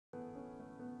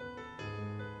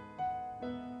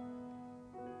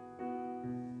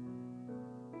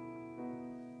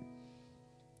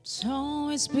It's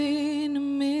always been a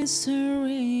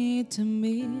mystery to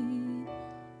me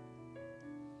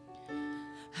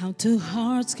how two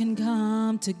hearts can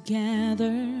come together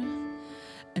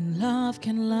and love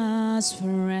can last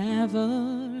forever.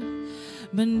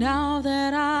 But now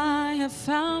that I have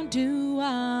found you,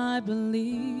 I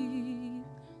believe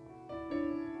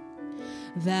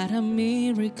that a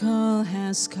miracle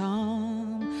has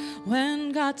come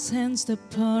when God sends the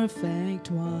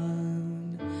perfect one.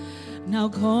 Now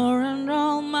go and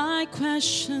all my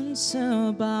questions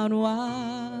about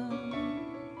why,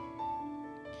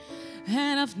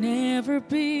 and I've never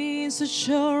been so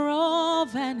sure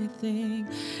of anything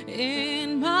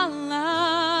in my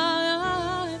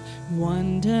life.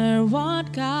 Wonder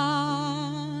what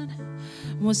God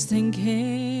was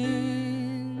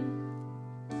thinking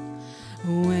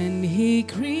when He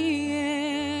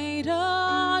created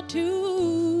you.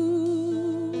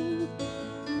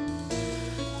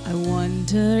 I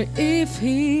wonder if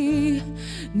He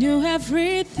knew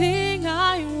everything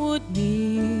I would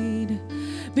need,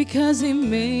 because He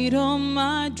made all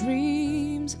my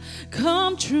dreams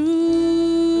come true.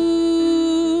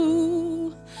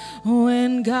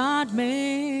 When God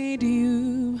made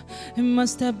you, He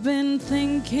must have been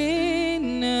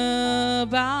thinking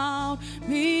about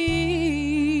me.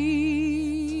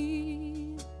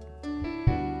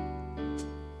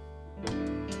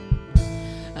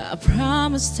 I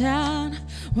promise that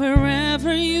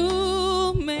wherever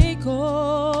you may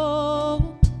go,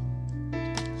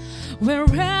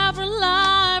 wherever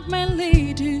life may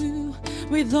lead you,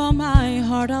 with all my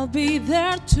heart I'll be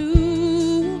there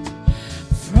too.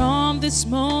 From this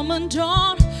moment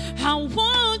on, I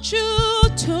want you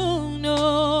to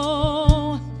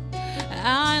know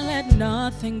I let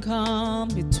nothing come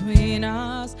between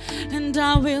us, and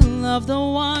I will love the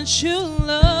ones you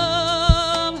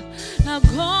love. Now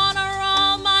gone are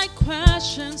all my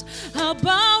questions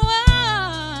about why,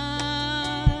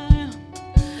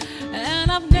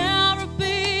 and I've never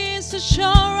been so sure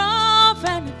of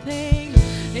anything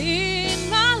in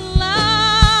my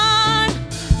life.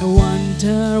 I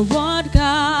wonder what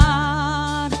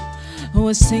God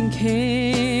was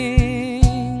thinking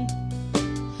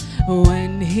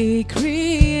when He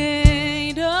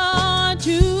created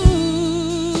you.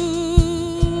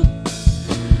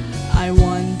 I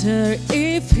wonder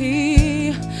if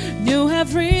He knew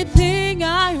everything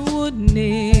I would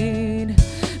need,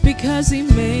 because He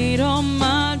made all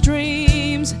my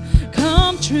dreams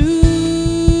come true.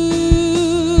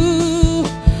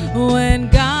 When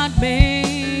God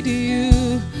made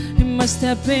you, He must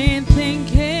have been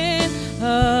thinking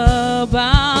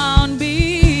about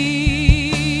me.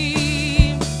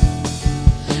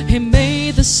 He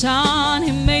made the sun,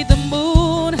 He made the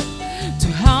moon to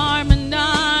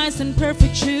harmonize in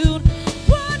perfect tune.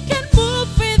 One can move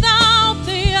without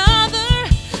the other,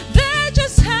 they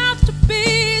just have to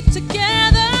be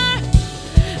together.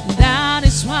 That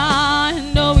is why I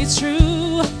know it's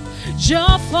true.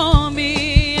 You're for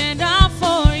me and I'm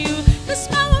for you, 'cause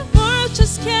my world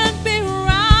just can't be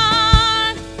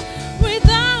right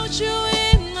without you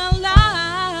in my life.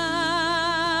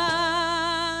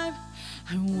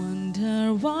 I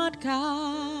wonder what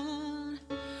God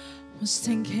was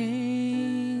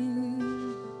thinking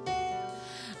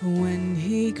when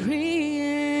He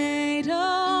created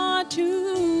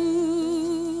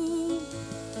you.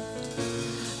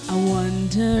 I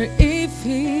wonder if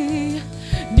He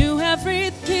knew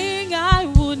everything I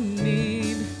would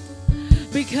need,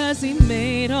 because He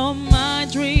made all my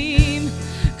dreams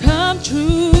come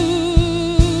true.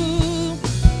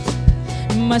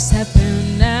 It must have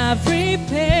been every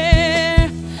prayer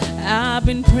I've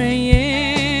been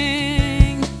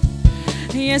praying.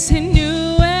 Yes, He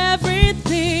knew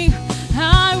everything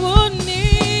I would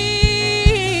need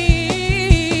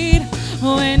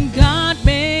when God made